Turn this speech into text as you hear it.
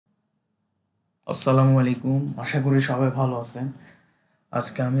আসসালামু আলাইকুম, আশা করি সবাই ভালো আছেন।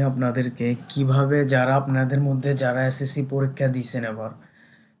 আজকে আমি আপনাদেরকে কিভাবে আপনাদের মধ্যে যারা এসএসসি পরীক্ষা দিয়েছেন এবার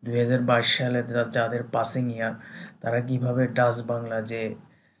 2022 সালে যাদের পাসিং ইয়ার, তারা কিভাবে ডাচ বাংলা যে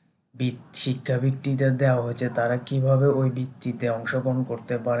শিক্ষাবৃত্তিতে দেওয়া হয়েছে তারা কিভাবে ওই বৃত্তিতে অংশগ্রহণ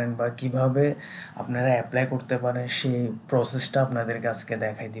করতে পারেন বা কিভাবে আপনারা অ্যাপ্লাই করতে পারেন সেই প্রসেসটা আপনাদেরকে আজকে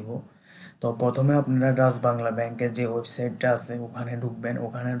দেখাই দিব। তো প্রথমে আপনারা ডাচ বাংলা ব্যাংকের যে ওয়েবসাইটটা আছে ওখানে ঢুকবেন।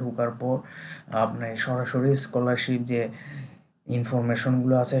 ওখানে ঢোকার পর আপনার সরাসরি স্কলারশিপ যে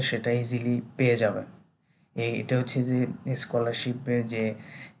ইনফরমেশনগুলো আছে সেটা ইজিলি পেয়ে যাবেন। এটা হচ্ছে যে স্কলারশিপের যে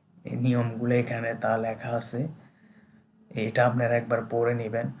নিয়মগুলো এখানে তা লেখা আছে, এটা আপনারা একবার পড়ে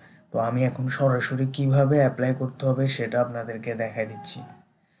নেবেন। তো আমি এখন সরাসরি কিভাবে অ্যাপ্লাই করতে হবে সেটা আপনাদেরকে দেখাই দিচ্ছি।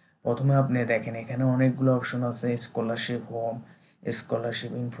 প্রথমে আপনি দেখেন এখানে অনেকগুলো অপশন আছে: scholarship home,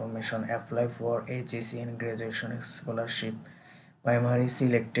 scholarship information, apply for HSC and graduation scholarship, primary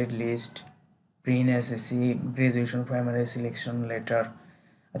selected list, প্রিন SSC graduation primary selection letter.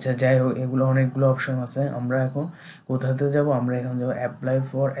 আচ্ছা, যাই হোক, এগুলো অনেকগুলো অপশন আছে। আমরা এখন কোথাতে যাব? আমরা এখন যাব apply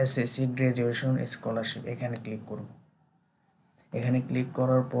for SSC graduation scholarship, এখানে ক্লিক করব। এখানে ক্লিক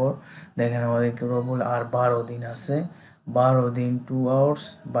করার পর দেখেন আমাদের কেবল আর 12 দিন আছে। 12 দিন 2 hours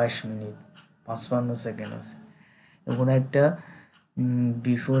 22 মিনিট 55 সেকেন্ড আছে। এবং একটা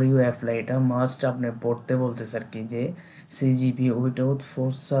বিফোর ইউ অ্যাপ্লাই, এটা মাস্ট আপনি পড়তে বলতেছে আর কি, যে CGPA without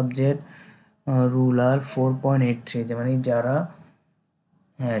fourth subject ruler 4.83, যে মানে যারা,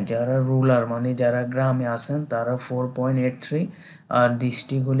 হ্যাঁ, যারা রুলার মানে যারা গ্রামে আছেন তারা 4.83, আর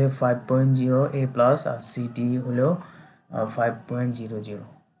ডিস্ট্রিক্ট হলে 5.0 A+, আর সিটি হলেও 5.00,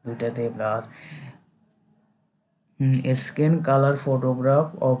 দুইটাতে plus. Scan colour photograph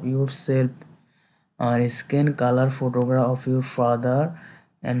of your self, R scan colour photograph of your father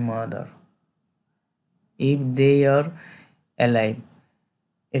and mother if they are alive.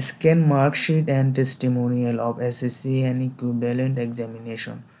 Scan mark sheet and testimonial of SSC and equivalent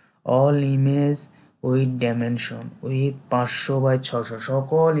examination. All image with dimension with 500/600,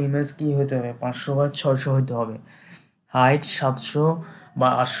 সকল image কি হইতে হবে? 500/600 হইতে হবে। Height 700 বা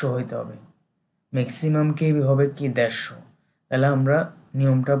 800 হইতে হবে। Maximum কেবি হবে কি 150। তাহলে আমরা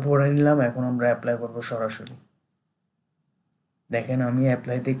নিয়মটা পড়ে নিলাম, এখন আমরা অ্যাপ্লাই করব সরাসরি। দেখেন আমি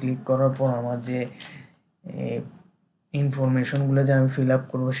অ্যাপ্লাইতে ক্লিক করার পর আমার যে ইনফরমেশনগুলো যে আমি ফিল আপ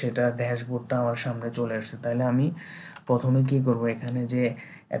করবো সেটা ড্যাশবোর্ডটা আমার সামনে চলে আসছে। তাহলে আমি প্রথমে কি করব, এখানে যে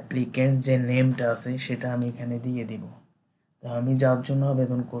অ্যাপ্লিকেন্ট যে নেমটা আছে সেটা আমি এখানে দিয়ে দিব। তো আমি যার জন্য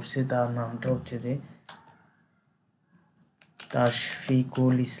আবেদন করছি তার নামটা হচ্ছে যে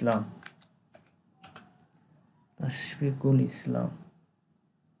তাশফিকুল ইসলাম। তাশফিকুল ইসলাম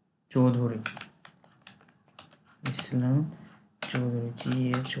চৌধুরী, ইসলাম চৌধুরী,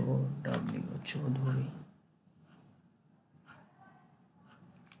 GHOW চৌধুরী,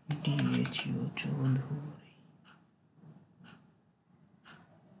 DHU চৌধুরী,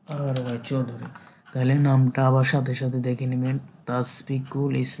 আর ওয়াই চৌধুরী। তাহলে নামটা আবার সাথে সাথে দেখে নেবেন,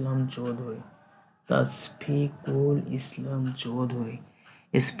 তাসফিকুল ইসলাম চৌধুরী, তাসফিকুল ইসলাম চৌধুরী।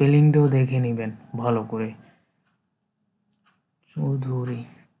 স্পেলিংটাও দেখে নেবেন ভালো করে, চৌধুরী।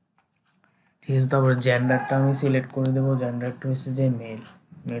 ঠিক আছে, তারপরে জেন্ডারটা আমি সিলেক্ট করে দেবো। জেন্ডারটা হচ্ছে যে মেল,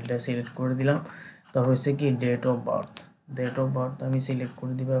 মেলটা সিলেক্ট করে দিলাম। তারপর হচ্ছে কি date of birth, date of birth আমি সিলেক্ট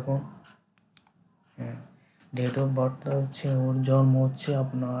করে দিব এখন। হ্যাঁ, ডেট অফ বার্থটা হচ্ছে ওর জন্ম হচ্ছে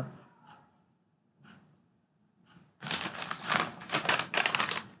আপনার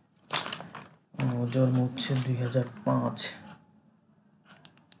জন্ম হচ্ছে 2005।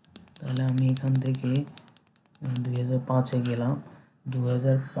 তাহলে আমি এখান থেকে 2005-এ গেলাম।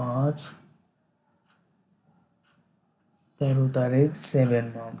 2005 13 তারিখ 7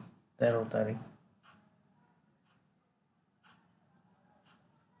 মান্থ, 13 তারিখ।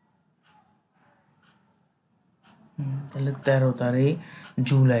 তাহলে 13 তারিখ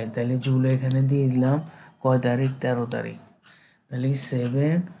জুলাই, তাহলে জুলাই এখানে দিয়ে দিলাম। কয় তারিখ? 13 তারিখ। তাহলে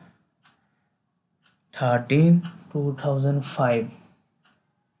 7/13/2005।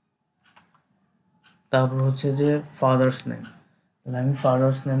 তারপর হচ্ছে যে ফাদার্স নেম, তাহলে আমি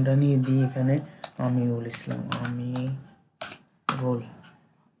ফাদার্স নেমটা নিয়ে দিই এখানে আমিরুল ইসলাম,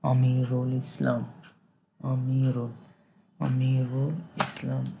 আমিরুল ইসলাম, আমিরুল Amirul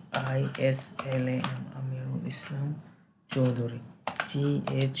Islam, ISLAM, Amirul Islam Chowdhury,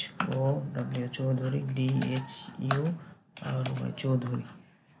 CHOW Chowdhury, DHURY Chowdhury,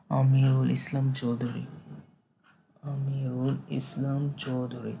 Amirul Islam Chowdhury, Amirul Islam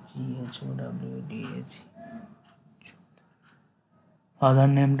Chowdhury, CHOWDH। Father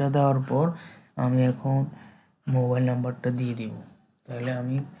নেমটা দেওয়ার পর আমি এখন মোবাইল নাম্বারটা দিয়ে দিব। তাহলে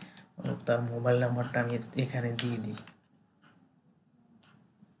আমি তার মোবাইল নাম্বারটা আমি এখানে দিয়ে দিই।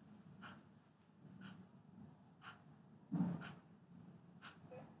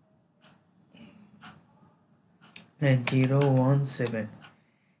 017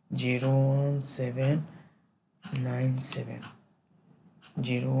 01797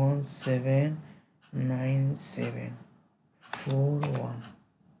 01797 4141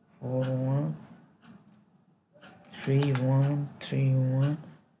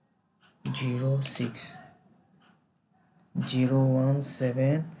 313106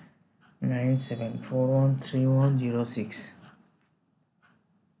 01797413106।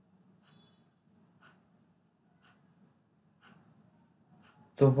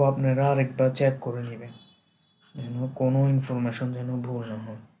 তবু আপনারা আরেকবার চেক করে নেবেন যেন কোনো ইনফরমেশন যেন ভুল না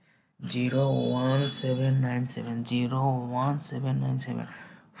হয়।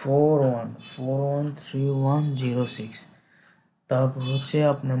 01797 তারপর হচ্ছে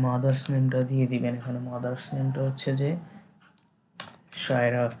আপনার মাদার্স নেমটা দিয়ে দিবেন। এখানে মাদার্স নেমটা হচ্ছে যে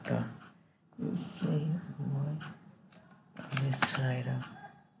সায়রা আক্তার, সায়রা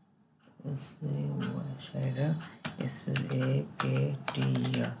সায়রা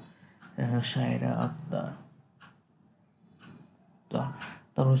সায়রা আক্তার।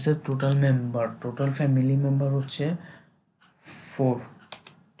 তার হচ্ছে টোটাল ফ্যামিলি মেম্বার হচ্ছে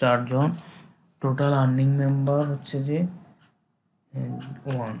 4জন। টোটাল আর্নিং মেম্বার হচ্ছে যে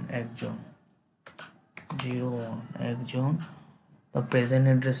 1 একজন। তার প্রেজেন্ট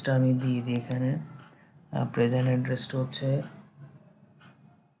অ্যাড্রেসটা আমি দিয়ে দিই এখানে। প্রেজেন্ট অ্যাড্রেসটা হচ্ছে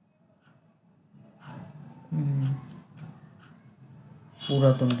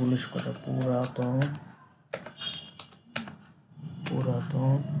পুরাতন পুলিশ কোয়ার্টার, পুরাতন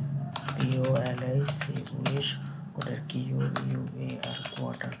POLIC পুলিশ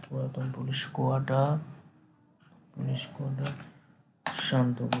কোয়ার্টার, পুরাতন পুলিশ কোয়ার্টার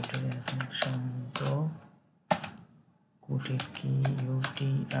শান্ত কুটির,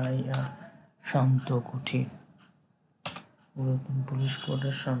 শান্ত কুটির, পুরাতন পুলিশ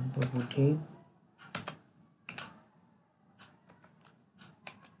কোয়ার্টার শান্ত কুটির।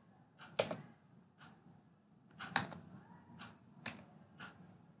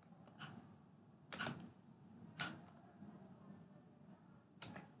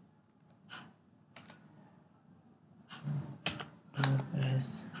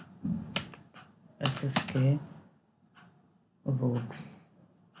 SSK রোড,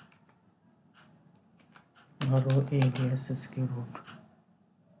 আরো SSK রোড।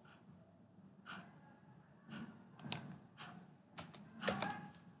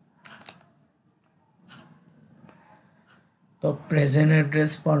 তো প্রেজেন্ট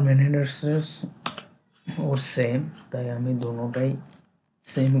অ্যাড্রেস পারমানেন্ট অ্যাড্রেস ওর সেম, তাই আমি দুটোটাই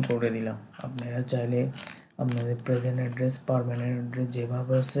সেম করে দিলাম। আপনারা চাইলে আপনাদের প্রেজেন্ট অ্যাড্রেস পারমানেন্ট অ্যাড্রেস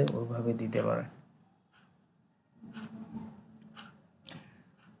যেভাবে আছে ওইভাবে দিতে পারেন।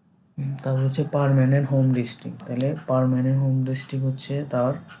 তারপর হচ্ছে পার্মানেন্ট হোম ডিস্ট্রিক্ট, তাহলে পার্মানেন্ট হোম ডিস্ট্রিক্ট হচ্ছে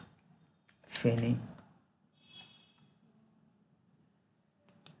তার ফেনী।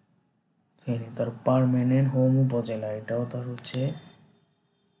 তার পার্মানেন্ট হোম উপজেলা, এটাও তার হচ্ছে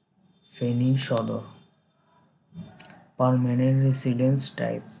ফেনী সদর। পার্মানেন্ট রেসিডেন্স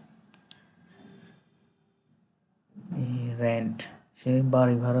টাইপ রেন্ট, সে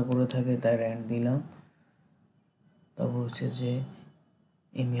বাড়ি ভাড়া করে থাকে তাই রেন্ট দিলাম। তারপর হচ্ছে যে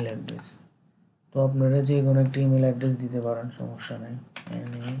ইমেল অ্যাড্রেস, তো আপনারা যে কোনো একটা ইমেল অ্যাড্রেস দিতে পারেন, সমস্যা নাই।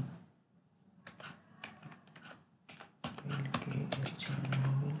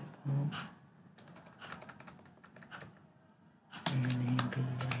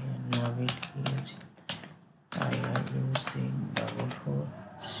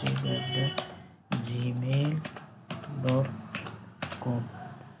 gmail.com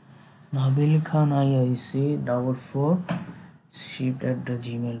নাবিল খান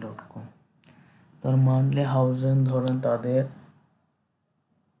IIC44@gmail.com। তার মান্থলি হাউস রেন্ট ধরেন তাদের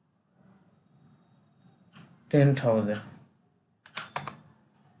 10,000।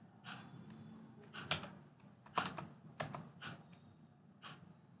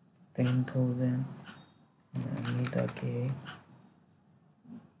 আমি তাকে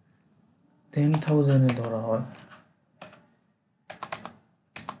 10,000 ধরা হয়।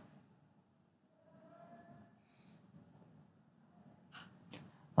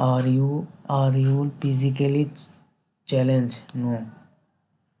 Are you physically challenged? No.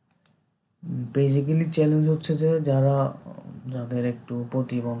 Basically challenge হচ্ছে যে যাদের একটু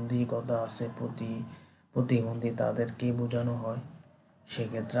প্রতিবন্ধকতা আছে, প্রতিবন্ধী তাদেরকে বোঝানো হয়।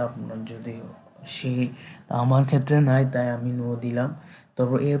 সেক্ষেত্রে আপনার যদি আমার ক্ষেত্রে নাই তাই আমি নো দিলাম।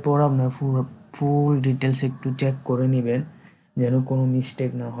 তারপর এরপর আপনার ফুল ডিটেলস একটু চেক করে নেবেন যেন কোনো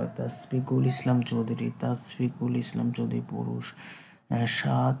মিস্টেক না হয়। তাসফিকুল ইসলাম চৌধুরী পুরুষ,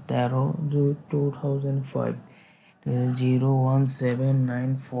 7/13/2005,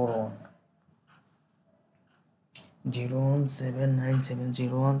 017941। 01797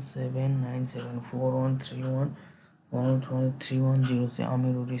 01797 4131 से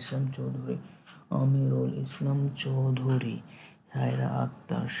আমিরুল ইসলাম চৌধুরী শায়রা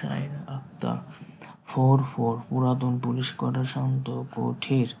আক্তার 44 পুরাতন পুলিশ কোয়ার্টার শান্ত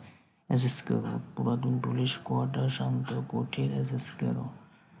কুঠির এসএসকে রোড পুরাতন পুলিশ কোয়ার্টার শান্ত কুঠির এসএসকে রোড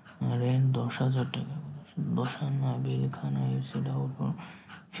রেন্ট 10,000 টাকা নাবিল খান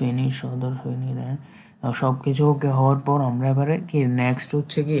ফেনী সদর ফেনী রেন্ট সব কিছু ওকে হওয়ার পর আমরা এবারে কি নেক্সট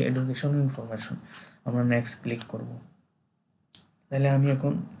হচ্ছে কি এডুকেশন ইনফরমেশন আমরা নেক্সট ক্লিক করব। তাহলে আমি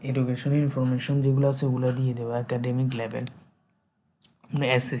এখন এডুকেশন ইনফরমেশন যেগুলো আছে ওগুলো দিয়ে দেবো একাডেমিক লেভেল। আমরা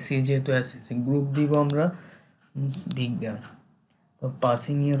এসএসসি যেহেতু এসএসসি গ্রুপ দিব আমরা বিজ্ঞান। তো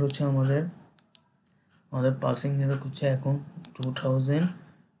পাসিং ইয়ার হচ্ছে আমাদের পাসিং ইয়ার হচ্ছে এখন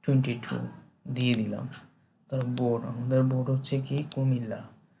 2022 দিয়ে দিলাম। তার বোর্ড আমাদের বোর্ড হচ্ছে কি কুমিল্লা।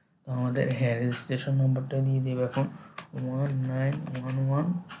 তো আমাদের রেজিস্ট্রেশন নাম্বারটা দিয়ে দেবে এখন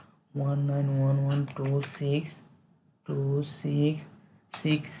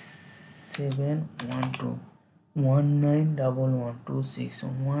 191126266712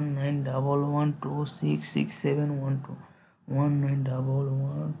 1911266712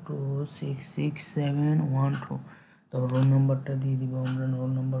 1911266712 তো রোল নাম্বারটা দিয়ে দিব আমরা।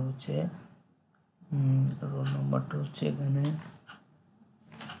 রোল নাম্বারটা হচ্ছে এখানে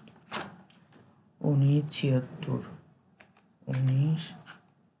 1976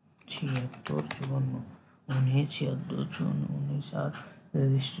 আর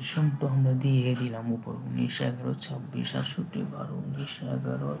রেজিস্ট্রেশন তো আমরা দিয়ে দিলাম উপর 1911266712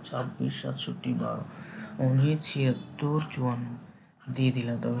 1911266712 197654 দিয়ে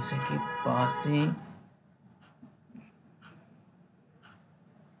দিলাম। তবে সে কি পাশে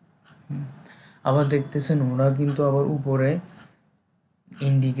আবার দেখতেছেন ওরা কিন্তু আবার উপরে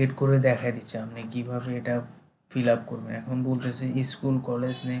ইন্ডিকেট করে দেখাই দিচ্ছে আপনি কিভাবে এটা ফিল আপ করবেন। এখন বলতেছে স্কুল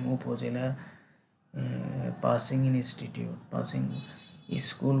কলেজ নেম উপজেলা passing institute passing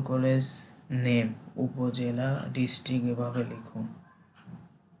school college name উপজেলা ডিস্ট্রিক্ট এভাবে লিখুন।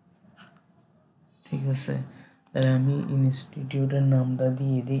 ঠিক আছে, তাহলে আমি ইনস্টিটিউটের নামটা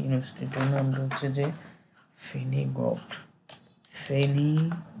দিয়ে দিই। ইনস্টিটিউটের নামটা হচ্ছে যে Feni govt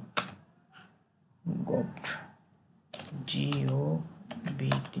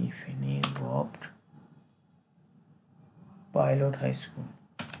GOVT Feni govt pilot high school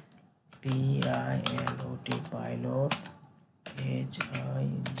PILOT pilot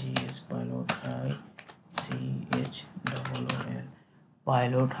HIGS pilot high CHOOL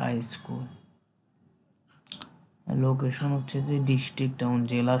pilot high school. Location হচ্ছে যে ডিস্ট্রিক্ট টাউন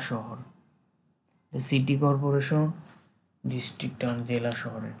জেলা শহর। সিটি কর্পোরেশন ডিস্ট্রিক্ট টাউন জেলা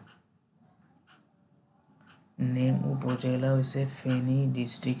শহরে। নেম উপজেলা হয়েছে ফেনী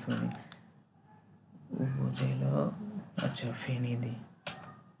ডিস্ট্রিক্ট ফেনী উপজেলা। আচ্ছা ফেনী দি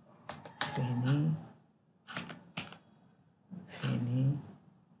ফেনী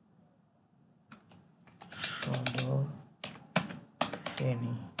সদর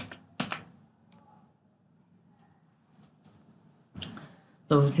ফেনী।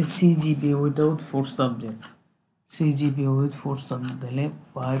 তো হচ্ছে CGPA without 4 subject CGPA with 4 subject তাহলে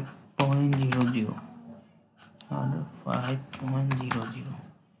 5.00 আর 5.00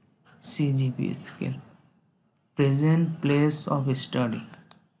 CGPA scale. Present place of study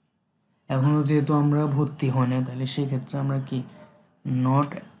এখনও যেহেতু আমরা ভর্তি হয় না তাহলে সেক্ষেত্রে আমরা কি নট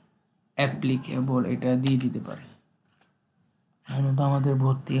অ্যাপ্লিকেবল এটা দিয়ে দিতে পারি। এখনও তো আমাদের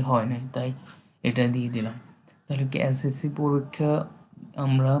ভর্তি হয় নাই তাই এটা দিয়ে দিলাম। তাহলে কি এসএসসি পরীক্ষা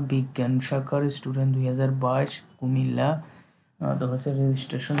আমরা বিজ্ঞান শাখার স্টুডেন্ট 2022 কুমিল্লা। তো হচ্ছে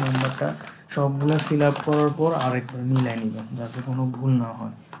রেজিস্ট্রেশন নাম্বারটা সবগুলো ফিল আপ করার পর আরেকবার মিলাই নেবেন যাতে কোনো ভুল না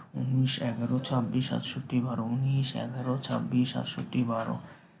হয়। 1911266712 1911266712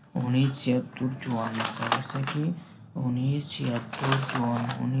 197654 হচ্ছে কি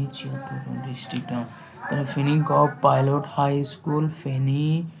 197654 ডিস্ট্রিক্ট। তাহলে Feni gov pilot high school Feni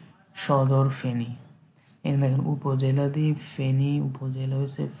সদর ফেনী। এখানে দেখেন উপজেলা দিয়ে ফেনী উপজেলা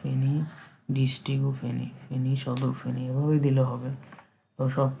হচ্ছে ফেনী ডিস্ট্রিক্টও ফেনী সদর ফেনী এভাবেই দিলে হবে। তো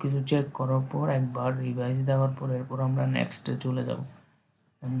সব কিছু চেক করার পর একবার রিভাইজ দেওয়ার পর এরপর আমরা নেক্সটে চলে যাব।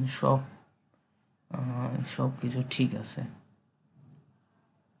 সব কিছু ঠিক আছে,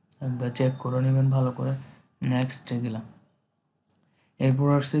 একবার চেক করে নেবেন ভালো করে। নেক্সটে গেলাম। এরপর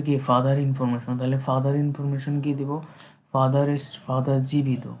আসছে কি ফাদার ইনফরমেশন। তাহলে ফাদার ইনফরমেশন কি দিব? ফাদার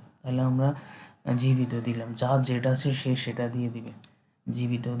জীবিত, তাহলে আমরা জীবিত দিলাম। যা যেটা আছে সে সেটা দিয়ে দিবে।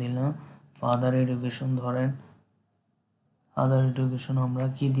 জীবিত দিলাম। ফাদার এডুকেশন ধরেন ফাদার এডুকেশন আমরা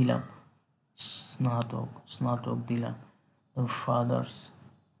কি দিলাম? স্নাতক দিলাম। Father's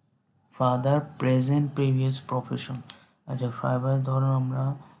father present previous profession. আচ্ছা ফাদার ধরুন আমরা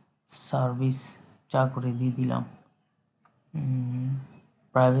সার্ভিস চাকরি দিয়ে দিলাম,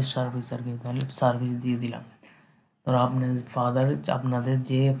 প্রাইভেট সার্ভিস আর কি, তাহলে সার্ভিস দিয়ে দিলাম। ধরো আপনাদের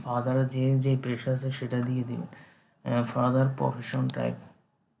যে ফাদার যে পেশা আছে সেটা দিয়ে দিবেন। ফাদার প্রফেশন টাইপ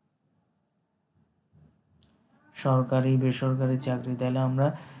সরকারি বেসরকারি চাকরি, তাহলে আমরা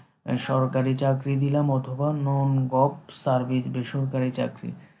সরকারি চাকরি দিলাম, অথবা নন গভ সার্ভিস বেসরকারি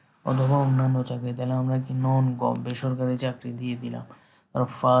চাকরি, অথবা অন্যান্য চাকরি, তাহলে আমরা কি নন গভ বেসরকারি চাকরি দিয়ে দিলাম। আর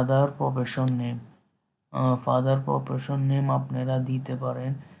ফাদার প্রফেশন নেম আপনারা দিতে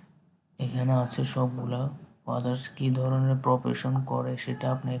পারেন, এখানে আছে সবগুলা। ফাদার্স কি ধরনের প্রফেশন করে সেটা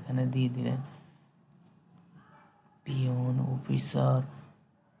আপনি এখানে দিয়ে দিলেন, peon, officer,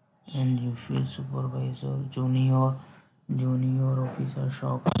 NGO field supervisor, junior officer,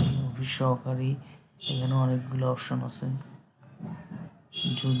 office সহকারী, এখানে অনেকগুলো অপশন আছে।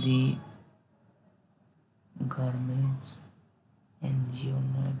 যদি garments, NGO,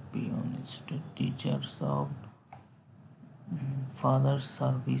 peon, state teacher, সব father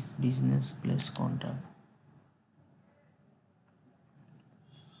service business place contact,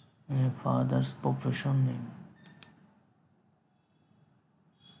 father's profession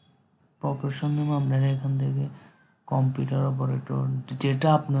name আপনারা এখান থেকে কম্পিউটার অপারেটর যেটা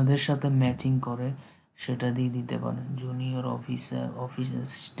আপনাদের সাথে ম্যাচিং করে সেটা দিয়ে দিতে পারেন। Junior officer, office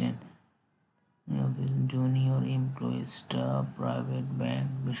assistant, junior employee, staff, private bank,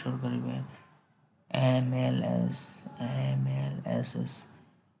 বেসরকারি bank, MLSS,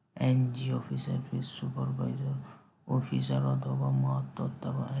 NGO officer, field supervisor officer অথবা মাতৃত্ব,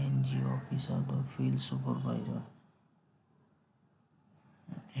 এনজিও অফিসার অথবা field supervisor,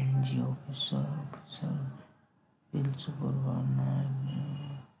 NGO officer field supervisor,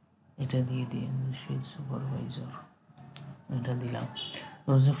 এটা দিয়ে দিন ফিল্ড সুপারভাইজার, এটা দিলাম।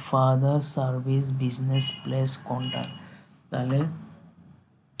 হচ্ছে father service business place contact, তাহলে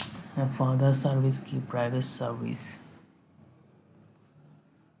ফাদার সার্ভিস কি প্রাইভেট সার্ভিস,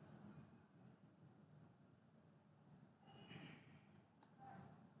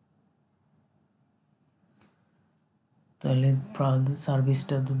 তাহলে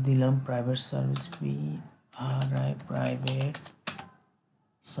সার্ভিসটা তো দিলাম private service, PRI private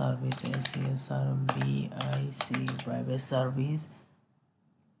service, SESRBIC private service,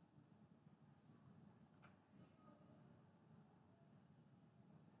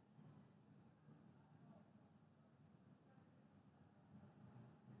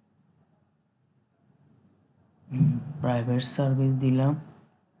 private service দিলাম।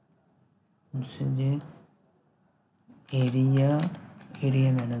 হচ্ছে যে এরিয়া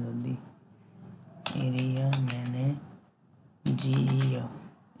ম্যানেজার দিই,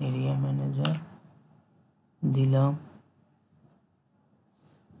 এরিয়া ম্যানেজার দিলাম।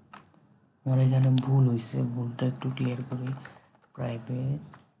 আমার এখানে ভুল হয়েছে, ভুলটা একটু ক্লিয়ার করি। Private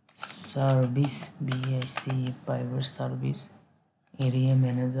service, BIC private service, area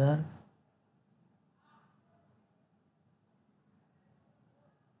manager,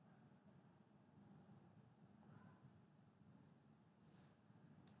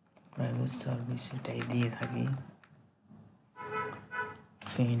 private service এটাই দিয়ে থাকি।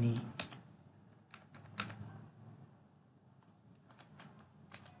 Feni,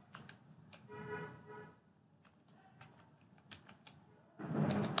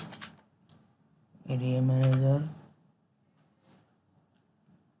 area manager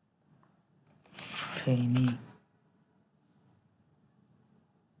Feni.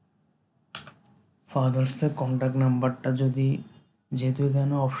 ফাদার্সের contact নাম্বারটা যদি, যেহেতু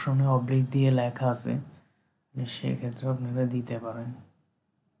এখানে অপশনে অবলিক দিয়ে লেখা আছে, সেক্ষেত্রে আপনারা দিতে পারেন।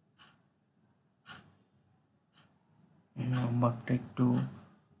 নাম্বারটা একটু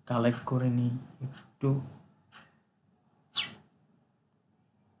কালেক্ট করে নিই, একটু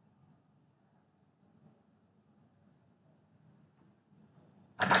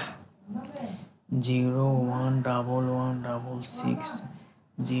 011166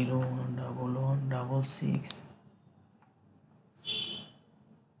 011166।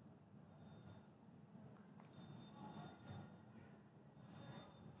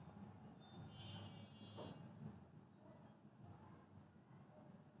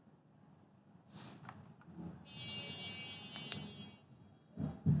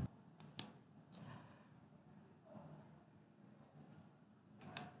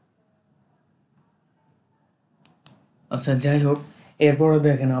 আচ্ছা যাই হোক, এরপরে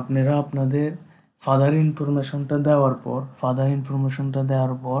দেখেন আপনারা আপনাদের ফাদার ইনফরমেশনটা দেওয়ার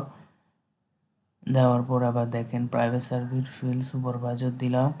পর আবার দেখেন প্রাইভেট সার্ভিস ফিল্ড সুপারভাইজার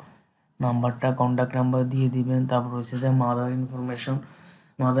দিলাম, নাম্বারটা কন্ট্যাক্ট নাম্বার দিয়ে দিবেন। তারপর হচ্ছে যে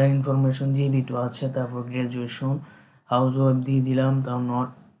মাদার ইনফরমেশন জিবি2 আছে, তারপর গ্রাজুয়েশন, হাউস ওয়াইফ দিয়ে দিলাম, তাও নট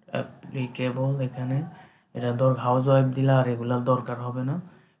অ্যাপ্লিকেবল এখানে, এটা হাউস ওয়াইফ দিলে আর এগুলো দরকার হবে না,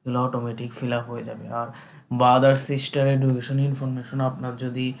 এগুলো অটোমেটিক ফিল আপ হয়ে যাবে। আর ব্রাদার সিস্টার এডুকেশন ইনফরমেশন, আপনার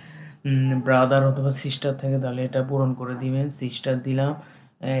যদি ব্রাদার অথবা সিস্টার থাকে তাহলে এটা পূরণ করে দিবেন। সিস্টার দিলাম,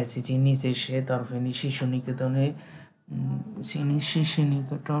 এসেছি নিচে সে, তারপরে শিশু নিকেতনে, শিশু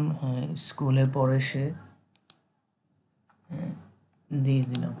নিকেতন, হ্যাঁ স্কুলে পড়ে সে, দিয়ে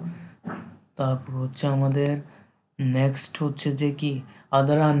দিলাম। তারপর হচ্ছে আমাদের নেক্সট হচ্ছে যে কি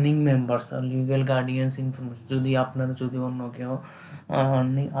আদার আর্নিং মেম্বার্স আর লিগ্যাল গার্ডিয়ানস ইনফরমেশন, যদি আপনারা যদি অন্য কেউ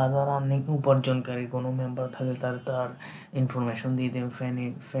আদার আর্নিং উপার্জনকারী কোনো মেম্বার থাকে তার ইনফরমেশন দিয়ে দেবেন।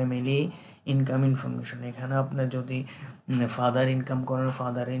 ফ্যামিলি ইনকাম ইনফরমেশন, এখানে আপনার যদি ফাদার ইনকাম করেন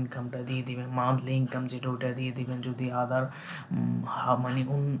ফাদারের ইনকামটা দিয়ে দিবেন, মান্থলি ইনকাম যেটা ওটা দিয়ে দিবেন। যদি আদার মানে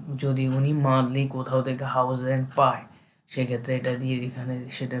যদি উনি মান্থলি কোথাও থেকে হাউস রেন্ট পায় সেক্ষেত্রে এটা দিয়ে এখানে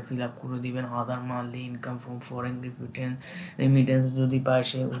সেটা ফিল আপ করে দিবেন। আদার monthly income from foreign remittance যদি পায়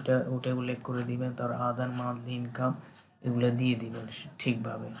সে ওটা উল্লেখ করে দিবেন। তার আদার মান্থলি ইনকাম এগুলো দিয়ে দিবেন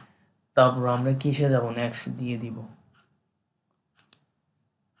ঠিকভাবে। তারপর আমরা কিসে যাব, নেক্সট দিয়ে দিব।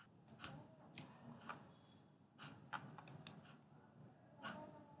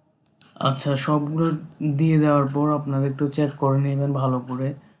 আচ্ছা, সবগুলো দিয়ে দেওয়ার পর আপনারা একটু চেক করে নেবেন ভালো করে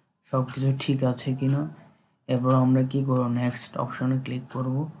সব কিছু ঠিক আছে কিনা। এরপর আমরা কি করব, নেক্সট অপশনে ক্লিক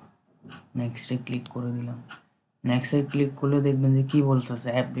করব। নেক্সটে ক্লিক করে দিলাম। নেক্সটে ক্লিক করলে দেখবেন যে কি বলতেছে,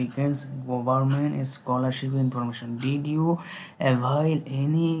 applicants government scholarship information, did you অ্যাভাইল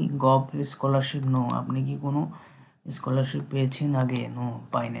any gov scholarship? No, আপনি কি কোনো স্কলারশিপ পেয়েছেন আগে? নো,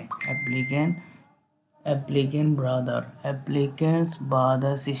 পাই নাই। applicant brother, applicant's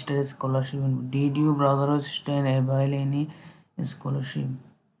brother sister scholarship, did you brother or sister avail any scholarship?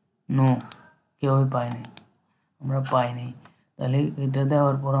 No, কেউই পায় নাই, আমরা পাই নাই। তাহলে এটা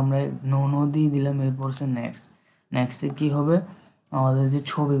দেওয়ার পর আমরা নো দিয়ে দিলাম। এরপর সে নেক্সটে কি হবে, আমাদের যে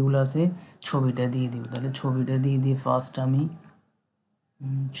ছবিগুলো আছে ছবিটা দিয়ে দিব। তাহলে ছবিটা দিয়ে ফার্স্ট আমি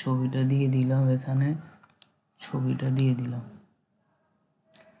ছবিটা দিয়ে দিলাম, এখানে ছবিটা দিয়ে দিলাম।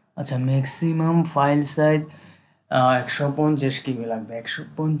 আচ্ছা, ম্যাক্সিমাম ফাইল সাইজ 150 কেবি লাগবে।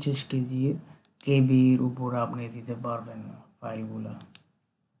 150 কেবির উপর আপনি দিতে পারবেন না ফাইলগুলা,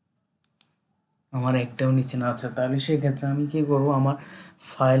 আমার একটাও নিচে না। আচ্ছা, তাহলে সেক্ষেত্রে আমি কি করব, আমার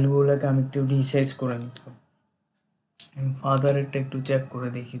ফাইলগুলোকে আমি একটু রিসাইজ করে নিতে হবে। আমি ফাদারেরটা একটু চেক করে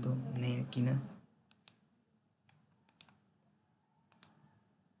দেখি তো নেই কিনা,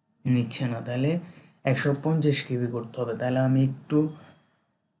 নিচ্ছে না। তাহলে 150 কেবি করতে হবে। তাহলে আমি একটু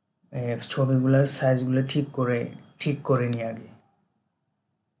ছবিগুলোর সাইজগুলো ঠিক করে নিই আগে।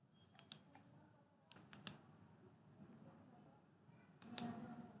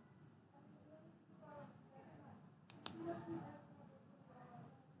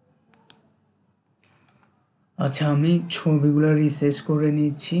 আচ্ছা, আমি ছবিগুলো রিসাইজ করে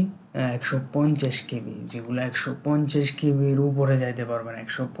নিচ্ছি 150 কেবি, যেগুলো 150 কেবির উপরে যাইতে পারবেন,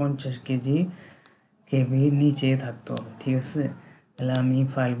 150 কেবির নিচে থাকতে হবে, ঠিক আছে। তাহলে আমি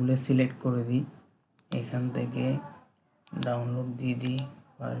ফাইলগুলো সিলেক্ট করে দিই, এখান থেকে ডাউনলোড দিয়ে দিই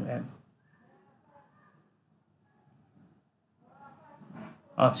ফাইল।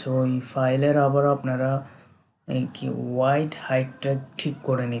 আচ্ছা, ওই ফাইলের আবার আপনারা এই কি হোয়াইট হাইটটা ঠিক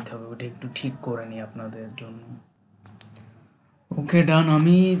করে নিতে হবে, ওটা একটু ঠিক করে নিই আপনাদের জন্য। ওকে, ডান।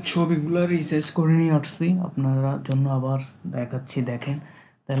 আমি ছবিগুলো রিসার্চ করে নিয়ে আসছি আপনারা জন্য, আবার দেখাচ্ছি দেখেন।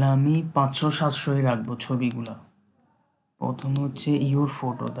 তাহলে আমি 500-700-ই রাখবো ছবিগুলা। প্রথমে হচ্ছে ইউর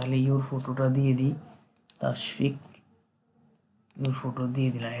ফটো, তাহলে ইউর ফটোটা দিয়ে দিই, তাশফিক ইউর ফটো দিয়ে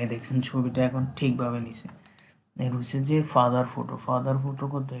দিলাম। দেখছেন ছবিটা এখন ঠিকভাবে নিছে। এর হচ্ছে যে ফাদার ফটো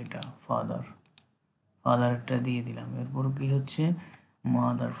কত, এটা ফাদারটা দিয়ে দিলাম। এরপর কি হচ্ছে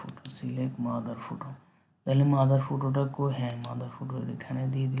mother photo, select mother photo. তাহলে মাদার ফটোটা হ্যাঁ মাদার ফটো এখানে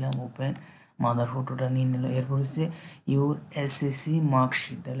দিয়ে দিলাম, ওপেন। মাদার ফটোটা নিয়ে নিল। এরপর হচ্ছে ইউর এসএসসি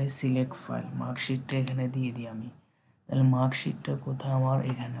মার্কশিট, তাহলে সিলেক্ট ফাইল, মার্কশিটটা এখানে দিয়ে দিই আমি। তাহলে মার্কশিটটা কোথায়, আমার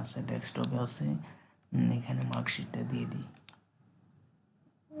এখানে আছে, ডেস্কটপে আছে, এখানে মার্কশিটটা দিয়ে দিই।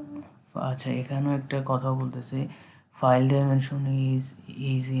 আচ্ছা, এখানেও একটা কথা বলতেছে, file dimension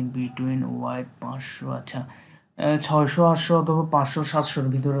is in between wide 500। আচ্ছা, 600-800 অথবা 500-700-র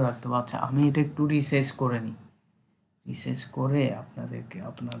ভিতরে রাখতে হবে। আচ্ছা, আমি এটা একটু রিসাইজ করে নিই, রিসাইজ করে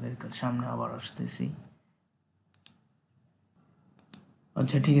আপনাদের সামনে আবার আসতেছি।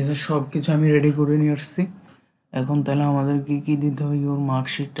 আচ্ছা, ঠিক আছে, সব কিছু আমি রেডি করে নিয়ে আসছি। এখন তাহলে আমাদেরকে কি দিতে হবে, ওর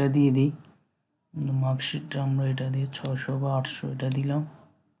মার্কশিটটা দিয়ে দিই। মার্কশিটটা আমরা এটা দিয়ে 600 বা 800 এটা দিলাম।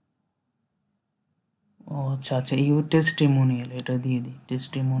 ও আচ্ছা আচ্ছা, ইউর টেস্টিমোনিয়াল এটা দিয়ে দিই।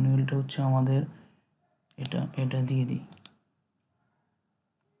 টেস্টিমোনিয়ালটা হচ্ছে আমাদের এটা দিয়ে দিই।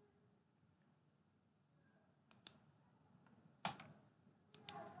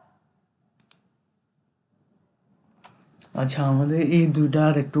 আচ্ছা, আমাদের এই দুইটা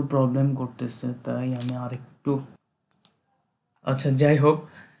আর একটু প্রবলেম করতেছে, তাই আমি আরেকটু, আচ্ছা যাই হোক,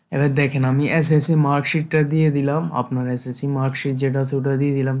 এবার দেখেন আমি এসএসসি মার্কশিটটা দিয়ে দিলাম, আপনার এসএসসি মার্কশিট যেটা আছে ওটা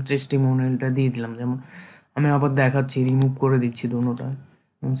দিয়ে দিলাম, টেস্টিমোনিয়ালটা দিয়ে দিলাম। যেমন আমি আবার দেখাচ্ছি, রিমুভ করে দিচ্ছি দুটোটা।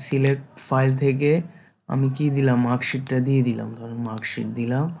 সিলেক্ট ফাইল থেকে আমি কি দিলাম, মার্কশিটটা দিয়ে দিলাম, ধরেন মার্কশিট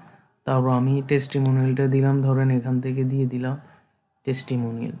দিলাম। তারপর আমি টেস্টিমোনিয়ালটা দিলাম, ধরেন এখান থেকে দিয়ে দিলাম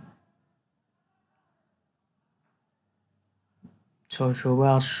টেস্টিমোনিয়াল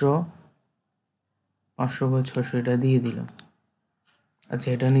 600/800, 500/600 এটা দিয়ে দিলাম। আচ্ছা,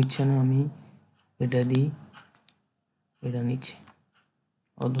 এটা নিচ্ছে না, আমি এটা দিই, এটা নিচ্ছে।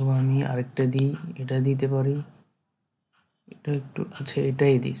 অথবা আমি আরেকটা দিই, এটা দিতে পারি, এটা একটু, আচ্ছা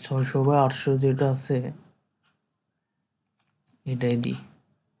এটাই দিই, 600/800 যেটা আছে এটাই দিই,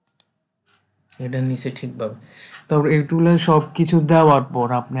 এটা নিচে ঠিকভাবে। তারপর এগুলো সব কিছু দেওয়ার পর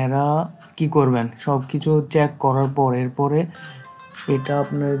আপনারা কি করবেন, সব কিছু চেক করার পর এরপরে এটা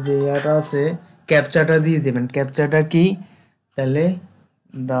আপনার যে ইয়াটা আছে, ক্যাপচাটা দিয়ে দেবেন। ক্যাপচাটা কি, তাহলে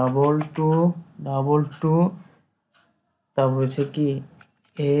 2222, তারপর হচ্ছে কি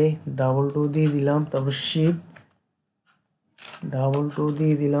A22 দিয়ে দিলাম, তারপর শিফট 22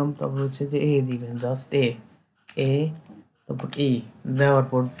 দিয়ে দিলাম, তারপর হচ্ছে যে এ দিবেন, জাস্ট এ তারপর দেওয়ার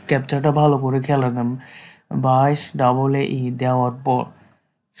পর ক্যাপচারটা ভালো করে খেয়াল রাখবেন। 22 দেওয়ার পর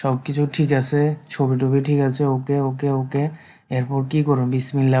সব কিছু ঠিক আছে, ছবি টবি ঠিক আছে, ওকে ওকে ওকে। এরপর কি করবেন,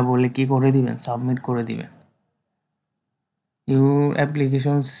 বিসমিল্লাহ বলে কি করে দিবেন, সাবমিট করে দিবেন। Your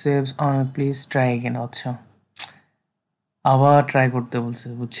application saves on, please try again. আচ্ছা, আবার ট্রাই করতে বলছে,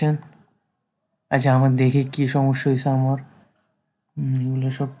 বুঝছেন। আচ্ছা, আমার দেখি কি সমস্যা হয়েছে আমার। এগুলো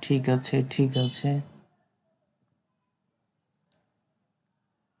সব ঠিক আছে, ঠিক আছে।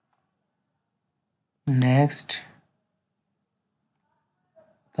 নেক্সট,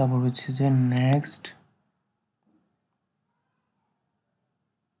 তারপর হচ্ছে যে নেক্সট,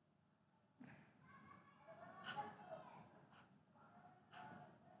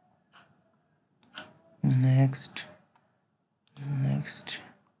 নেক্সট, নেক্সট।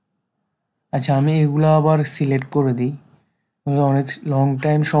 আচ্ছা, আমি এগুলো আবার সিলেক্ট করে দিই, অনেক লং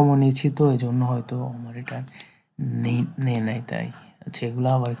টাইম সময় নিয়েছি তো এই জন্য হয়তো আমার এটা নেই নাই তাই। আচ্ছা, এগুলো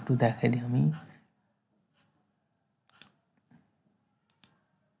আবার একটু দেখাই দিই আমি।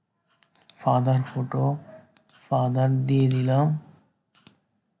 ফাদার ফটো, ফাদার দিয়ে দিলাম,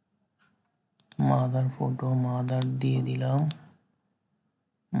 মাদার ফটো, মাদার দিয়ে দিলাম,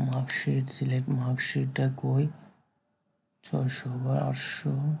 মার্কশিট সিলেক্ট, মার্কশিটটা কই,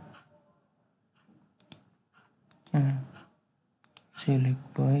 600/800, সিলেক্ট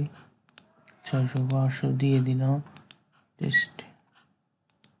বাই 600/800 দিয়ে দিলাম, টেস্ট,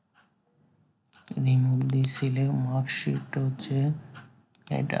 রিমুভ দি সিলেক্ট, মার্কশিটটা হচ্ছে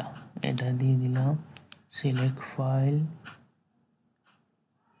এটা, এটা দিয়ে দিলাম, সিলেক্ট ফাইল,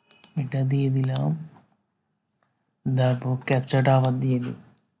 এটা দিয়ে দিলাম, তারপর ক্যাপচারটা আবার দিয়ে দিই,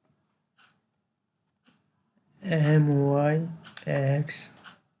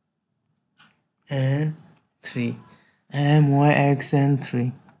 MYXN3, MYXN3,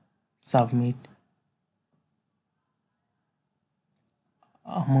 সাবমিট।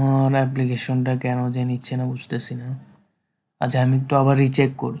 আমার অ্যাপ্লিকেশনটা কেন যে নিচ্ছে না বুঝতেছি না। আচ্ছা, আমি একটু আবার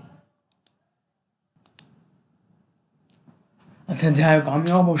রিচেক করি। আচ্ছা যাই হোক, আমি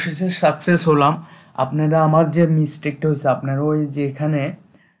অবশেষে সাকসেস হলাম। আপনারা আমার যে মিস্টেকটা হয়েছে, আপনারা ওই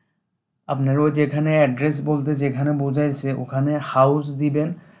যেখানে অ্যাড্রেস বলতে যেখানে বোঝাইছে ওখানে হাউস দিবেন,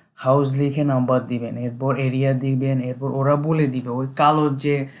 হাউস লিখে নাম্বার দিবেন, এরপর এরিয়া দিবেন, এরপর ওরা বলে দিবে ওই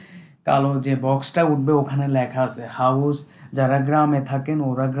কালো যে বক্সটা উঠবে ওখানে লেখা আছে হাউস। যারা গ্রামে থাকেন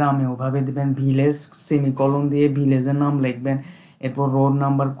ওরা গ্রামে ওভাবে দিবেন, ভিলেজ সেমিকলন দিয়ে ভিলেজের নাম লিখবেন, এরপর রোড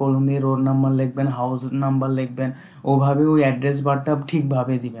নাম্বার কলম দিয়ে রোড নাম্বার লিখবেন, হাউস নাম্বার লিখবেন। ওভাবে ওই অ্যাড্রেস বারটা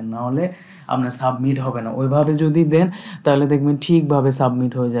ঠিকভাবে দিবেন, না হলে আপনার সাবমিট হবে না। ওইভাবে যদি দেন তাহলে দেখবেন ঠিকভাবে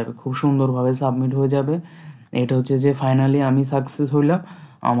সাবমিট হয়ে যাবে, খুব সুন্দরভাবে সাবমিট হয়ে যাবে। এটা হচ্ছে যে ফাইনালি আমি সাকসেস হইলাম,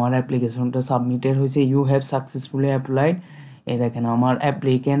 আমার অ্যাপ্লিকেশনটা সাবমিটেড হয়েছে, ইউ হ্যাভ সাকসেসফুলি অ্যাপ্লাইড। এই দেখেন আমার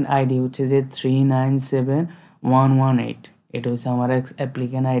অ্যাপ্লিক্যান্ট আইডি হচ্ছে যে 397118, এটা হচ্ছে আমার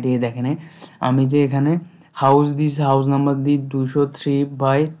অ্যাপ্লিক্যান্ট আইডি। দেখেন আমি যে এখানে হাউস দিস, হাউস নাম্বার দিই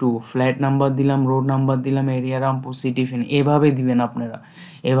 203/2, ফ্ল্যাট নাম্বার দিলাম, রোড নাম্বার দিলাম, এরিয়া রামপুর, সিটি ফেনী। এভাবে দিবেন আপনারা,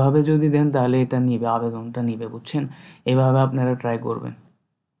 এভাবে যদি দেন তাহলে এটা নিবে, আবেদনটা নিবে, বুঝছেন। এভাবে আপনারা ট্রাই করবেন।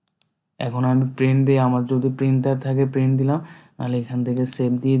 এখন আমি প্রিন্ট দিই, আমার যদি প্রিন্টার থাকে প্রিন্ট দিলাম, নাহলে এখান থেকে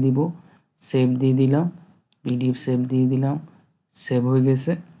সেভ দিয়ে দিব, সেভ দিয়ে দিলাম, পিডিএফ সেভ দিয়ে দিলাম, সেভ হয়ে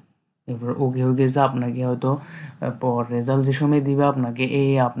গেছে। এরপর ওকে হয়ে গেছে। আপনাকে হয়তো পর রেজাল্ট যে সময় দিবে আপনাকে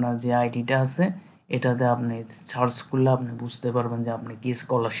আপনার যে আইডিটা আছে এটাতে আপনি সার্চ করলে আপনি বুঝতে পারবেন যে আপনি কি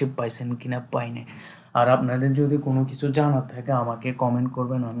স্কলারশিপ পাইছেন কিনা পাইনি। আর আপনাদের যদি কোনো কিছু জানার থাকে আমাকে কমেন্ট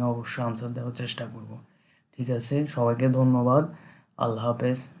করবেন, আমি অবশ্যই আনসার দেওয়ার চেষ্টা করব। ঠিক আছে, সবাইকে ধন্যবাদ। আল্লাহ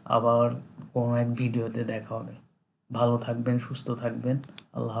হাফেজ। আবার কোনো এক ভিডিওতে দেখা হবে। ভালো থাকবেন, সুস্থ থাকবেন।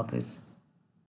 আল্লাহ হাফেজ।